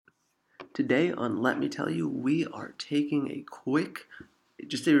Today on Let Me Tell You, we are taking a quick,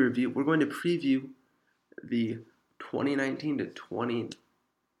 just a review. We're going to preview the 2019 to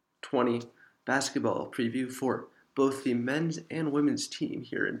 2020 basketball preview for both the men's and women's team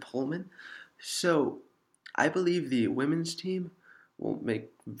here in Pullman. So, I believe the women's team will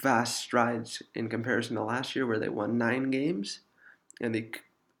make vast strides in comparison to last year where they won 9 games. And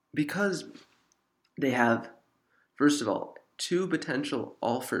because they have, first of all, 2 potential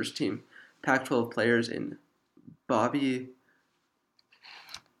all-first team Pac-12 players in Bobby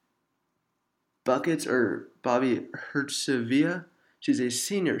Hertzevia. She's a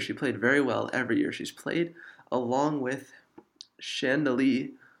senior. She played very well every year she's played, along with Chandelier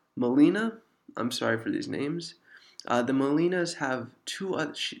Molina. I'm sorry for these names. The Molinas have 2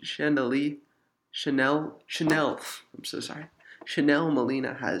 other Chanel. I'm so sorry. Chanel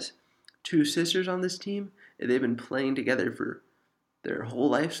Molina has 2 sisters on this team. They've been playing together for their whole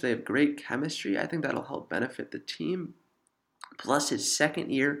life, so they have great chemistry. I think that'll help benefit the team. Plus, it's his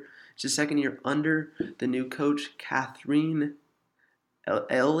second year under the new coach, Catherine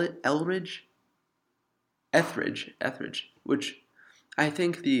Etheridge, which I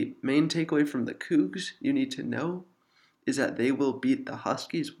think the main takeaway from the Cougs you need to know is that they will beat the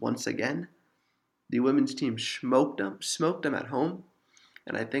Huskies once again. The women's team smoked them at home,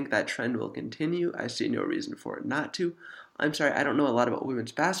 and I think that trend will continue. I see no reason for it not to. I'm sorry, I don't know a lot about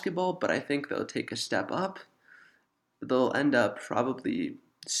women's basketball, but I think they'll take a step up. They'll end up probably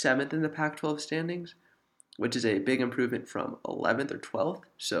 7th in the Pac-12 standings, which is a big improvement from 11th or 12th.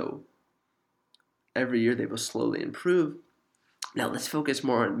 So every year they will slowly improve. Now let's focus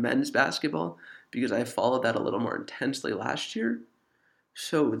more on men's basketball because I followed that a little more intensely last year.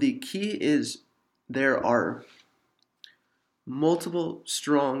 So the key is there are multiple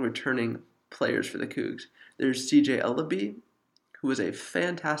strong returning players for the Cougs. There's C.J. Ellaby, who is a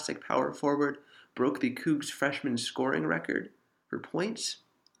fantastic power forward, broke the Cougs freshman scoring record for points.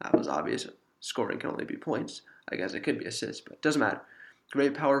 That was obvious. Scoring can only be points. I guess it could be assists, but it doesn't matter.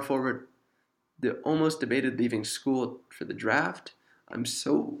 Great power forward. They almost debated leaving school for the draft. I'm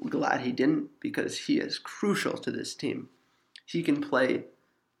so glad he didn't because he is crucial to this team. He can play,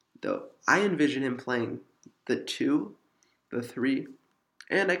 though. I envision him playing the 2, the 3,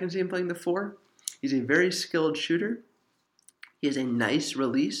 and I can see him playing the 4. He's a very skilled shooter. He has a nice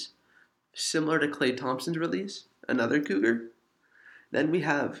release, similar to Klay Thompson's release, another Cougar. Then we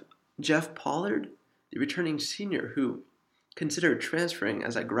have Jeff Pollard, the returning senior who considered transferring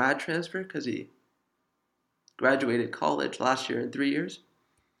as a grad transfer because he graduated college last year in 3 years.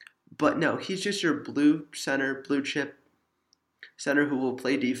 But no, he's just your blue chip center who will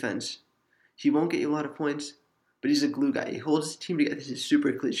play defense. He won't get you a lot of points, but he's a glue guy. He holds his team together. This is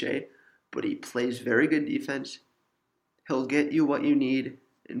super cliche, but he plays very good defense. He'll get you what you need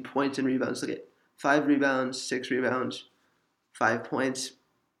in points and rebounds. Look at 5 rebounds, 6 rebounds, 5 points.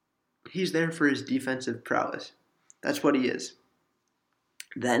 He's there for his defensive prowess. That's what he is.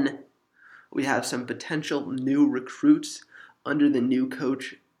 Then we have some potential new recruits under the new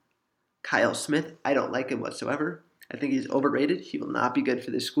coach, Kyle Smith. I don't like him whatsoever. I think he's overrated. He will not be good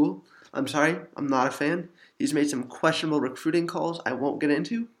for this school. I'm sorry, I'm not a fan. He's made some questionable recruiting calls I won't get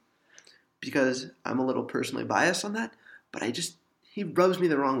into because I'm a little personally biased on that, but he rubs me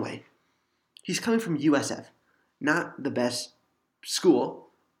the wrong way. He's coming from USF, not the best school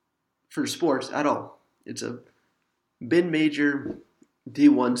for sports at all. It's a mid-major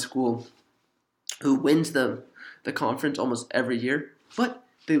D1 school who wins the conference almost every year, but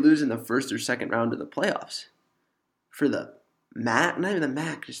they lose in the first or second round of the playoffs. For the MAC, not even the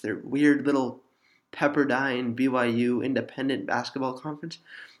MAC, just their weird little Pepperdine, BYU independent basketball conference.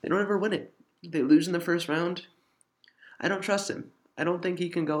 They don't ever win it. They lose in the first round. I don't trust him. I don't think he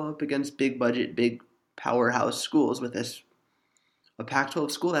can go up against big budget, big powerhouse schools with a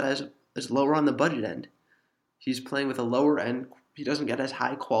Pac-12 school that is lower on the budget end. He's playing with a lower end. He doesn't get as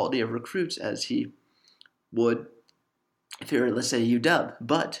high quality of recruits as he would if you're, let's say, UW.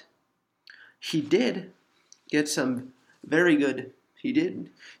 But he did get some very good.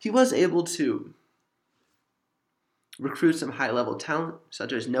 He was able to recruit some high-level talent,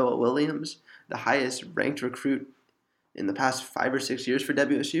 such as Noah Williams, the highest-ranked recruit in the past 5 or 6 years for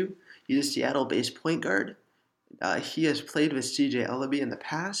WSU. He's a Seattle-based point guard. He has played with C.J. Ellaby in the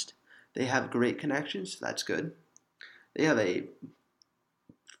past. They have great connections, so that's good. They have a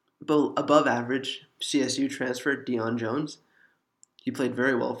above-average CSU transfer, Deion Jones. He played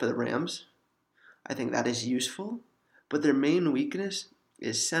very well for the Rams. I think that is useful. But their main weakness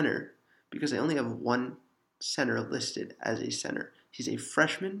is center because they only have one center listed as a center. He's a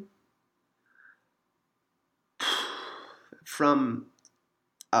freshman from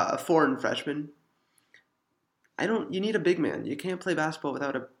foreign freshman. You need a big man. You can't play basketball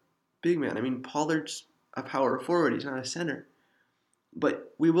without a big man. I mean, Pollard's a power forward. He's not a center.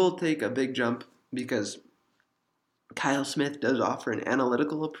 But we will take a big jump because Kyle Smith does offer an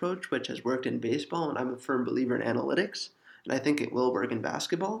analytical approach, which has worked in baseball, and I'm a firm believer in analytics, and I think it will work in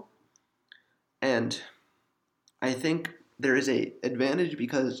basketball. And I think there is a advantage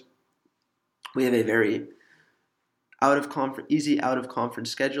because we have a very easy out-of-conference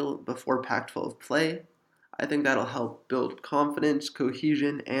schedule before Pac-12 play. I think that'll help build confidence,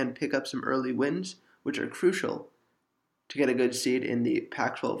 cohesion, and pick up some early wins, which are crucial to get a good seed in the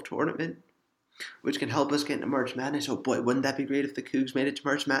Pac-12 tournament, which can help us get into March Madness. Oh boy, wouldn't that be great if the Cougs made it to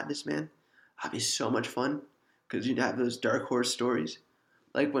March Madness, man? That'd be so much fun because you'd have those dark horse stories.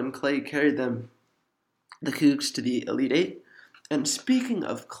 Like when Clay carried the Cougs to the Elite Eight. And speaking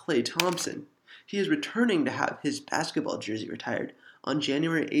of Klay Thompson, he is returning to have his basketball jersey retired on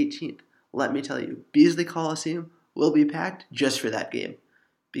January 18th. Let me tell you, Beasley Coliseum will be packed just for that game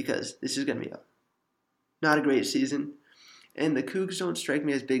because this is going to be not a great season. And the Cougs don't strike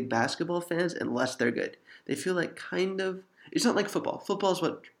me as big basketball fans unless they're good. They feel like it's not like football. Football is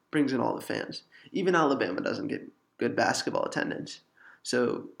what brings in all the fans. Even Alabama doesn't get good basketball attendance.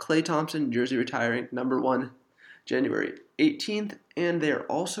 So Klay Thompson, jersey retiring, number 1, January 18th. And they're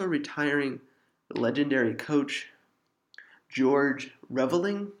also retiring legendary coach George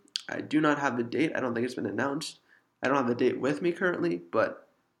Reveling. I do not have the date. I don't think it's been announced. I don't have the date with me currently, but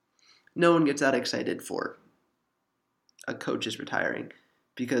no one gets that excited for a coach is retiring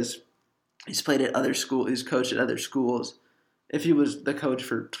because he's played at other schools, he's coached at other schools. If he was the coach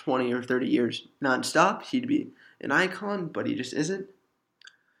for 20 or 30 years nonstop, he'd be an icon, but he just isn't.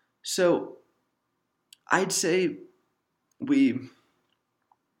 So I'd say we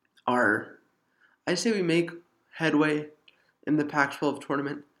make headway in the Pac-12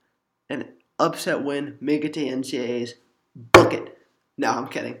 tournament, an upset win, make it to NCAAs, book it. No, I'm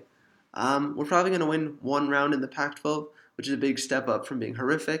kidding. We're probably going to win one round in the Pac-12, which is a big step up from being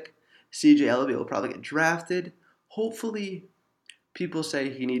horrific. CJ Elleby will probably get drafted. Hopefully, people say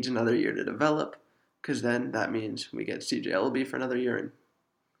he needs another year to develop, because then that means we get CJ Elleby for another year. And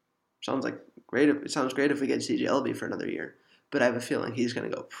it sounds great if we get CJ Elleby for another year, but I have a feeling he's going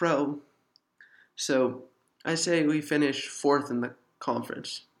to go pro. So I say we finish 4th in the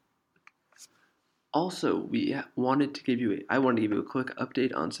conference. Also, I wanted to give you a quick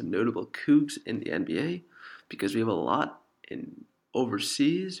update on some notable Cougs in the NBA because we have a lot in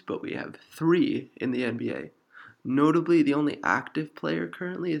overseas, but we have 3 in the NBA. Notably, the only active player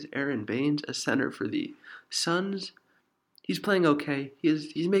currently is Aaron Baines, a center for the Suns. He's playing okay.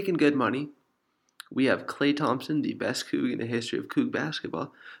 He's making good money. We have Klay Thompson, the best Coug in the history of Coug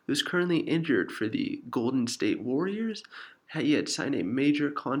basketball, who's currently injured for the Golden State Warriors. He had signed a major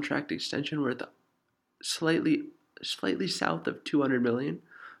contract extension worth slightly south of $200 million,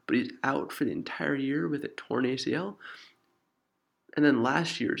 but he's out for the entire year with a torn ACL. And then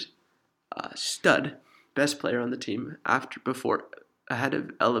last year's stud, best player on the team ahead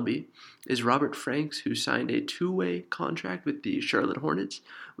of Elleby, is Robert Franks, who signed a 2-way contract with the Charlotte Hornets,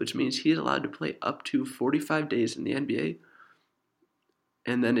 which means he's allowed to play up to 45 days in the NBA.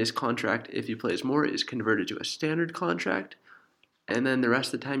 And then his contract, if he plays more, is converted to a standard contract. And then the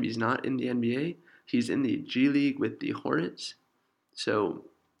rest of the time he's not in the NBA. He's in the G League with the Hornets. So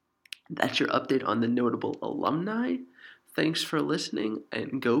that's your update on the notable alumni. Thanks for listening,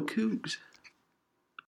 and go Cougs.